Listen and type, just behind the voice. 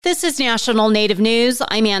This is National Native News.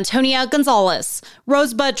 I'm Antonia Gonzalez.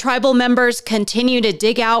 Rosebud tribal members continue to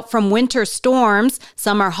dig out from winter storms.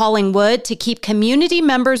 Some are hauling wood to keep community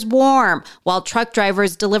members warm, while truck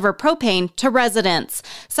drivers deliver propane to residents.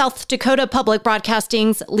 South Dakota Public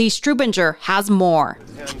Broadcasting's Lee Strubinger has more.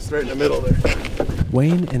 It's right in the middle there.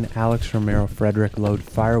 Wayne and Alex Romero Frederick load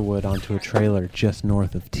firewood onto a trailer just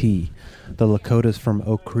north of T. The Lakotas from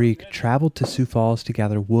Oak Creek traveled to Sioux Falls to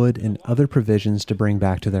gather wood and other provisions to bring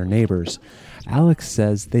back to their neighbors. Alex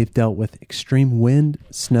says they've dealt with extreme wind,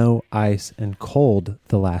 snow, ice, and cold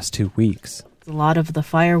the last 2 weeks. A lot of the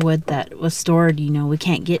firewood that was stored, we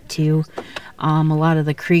can't get to. A lot of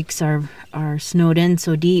the creeks are snowed in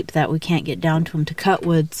so deep that we can't get down to them to cut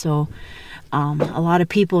wood, so a lot of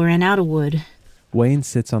people ran out of wood. Wayne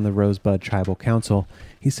sits on the Rosebud Tribal Council.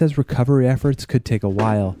 He says recovery efforts could take a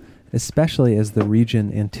while, especially as the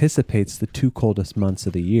region anticipates the 2 coldest months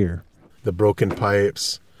of the year. The broken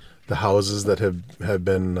pipes, the houses that have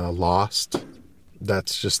been lost,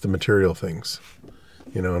 that's just the material things,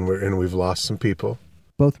 and we've lost some people.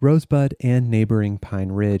 Both Rosebud and neighboring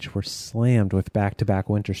Pine Ridge were slammed with back-to-back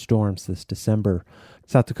winter storms this December.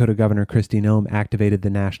 South Dakota Governor Kristi Noem activated the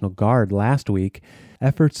National Guard last week.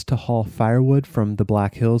 Efforts to haul firewood from the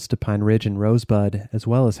Black Hills to Pine Ridge and Rosebud, as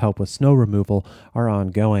well as help with snow removal, are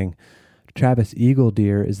ongoing. Travis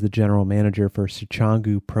Eagledeer is the general manager for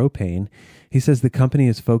Sicangu Propane. He says the company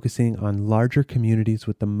is focusing on larger communities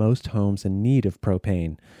with the most homes in need of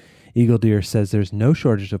propane. Eagledeer says there's no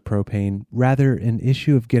shortage of propane, rather an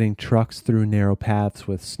issue of getting trucks through narrow paths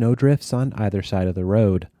with snowdrifts on either side of the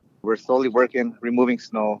road. We're slowly working, removing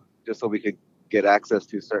snow, just so we could get access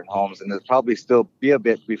to certain homes, and there'll probably still be a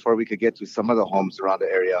bit before we could get to some of the homes around the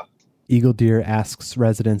area. Eagledeer asks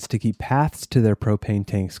residents to keep paths to their propane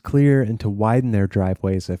tanks clear and to widen their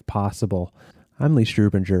driveways if possible. I'm Lee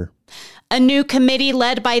Strubinger. A new committee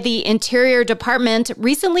led by the Interior Department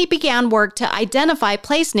recently began work to identify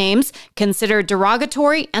place names considered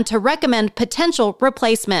derogatory and to recommend potential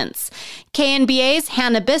replacements. KNBA's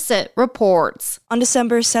Hannah Bissett reports. On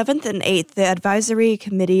December 7th and 8th, the Advisory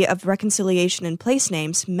Committee of Reconciliation and Place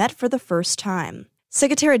Names met for the first time.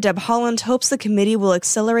 Secretary Deb Haaland hopes the committee will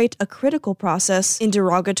accelerate a critical process in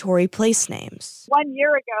derogatory place names. 1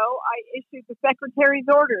 year ago, I issued the Secretary's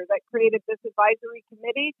order that created this advisory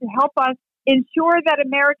committee to help us ensure that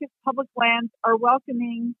America's public lands are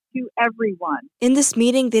welcoming to everyone. In this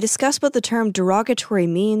meeting, they discussed what the term derogatory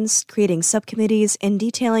means, creating subcommittees, and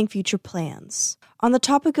detailing future plans. On the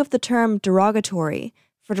topic of the term derogatory,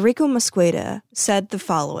 Federico Mosqueda said the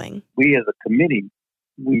following. We as a committee,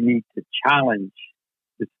 we need to challenge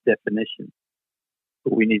this definition.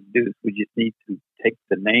 What we need to do is we just need to take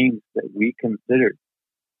the names that we consider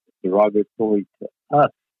derogatory to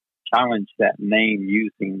us, challenge that name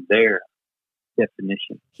using their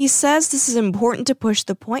definition. He says this is important to push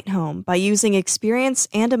the point home by using experience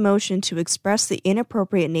and emotion to express the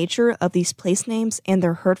inappropriate nature of these place names and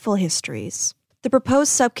their hurtful histories. The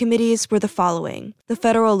proposed subcommittees were the following: the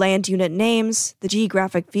Federal Land Unit Names, the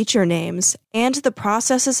Geographic Feature Names, and the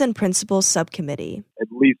Processes and Principles Subcommittee. At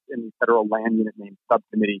least in the Federal Land Unit Names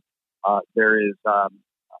Subcommittee, there is a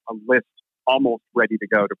list almost ready to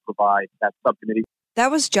go to provide that subcommittee. That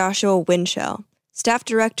was Joshua Winchell, Staff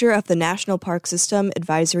Director of the National Park System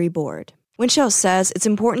Advisory Board. Winchell says it's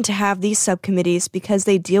important to have these subcommittees because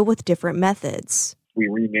they deal with different methods. We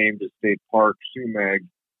renamed the state park Sumag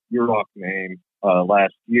Yurok name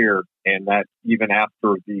last year, and that even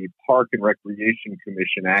after the Park and Recreation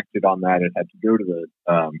Commission acted on that, it had to go to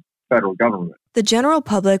the federal government. The general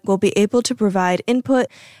public will be able to provide input.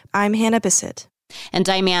 I'm Hannah Bissett. And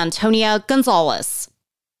I'm Antonia Gonzalez.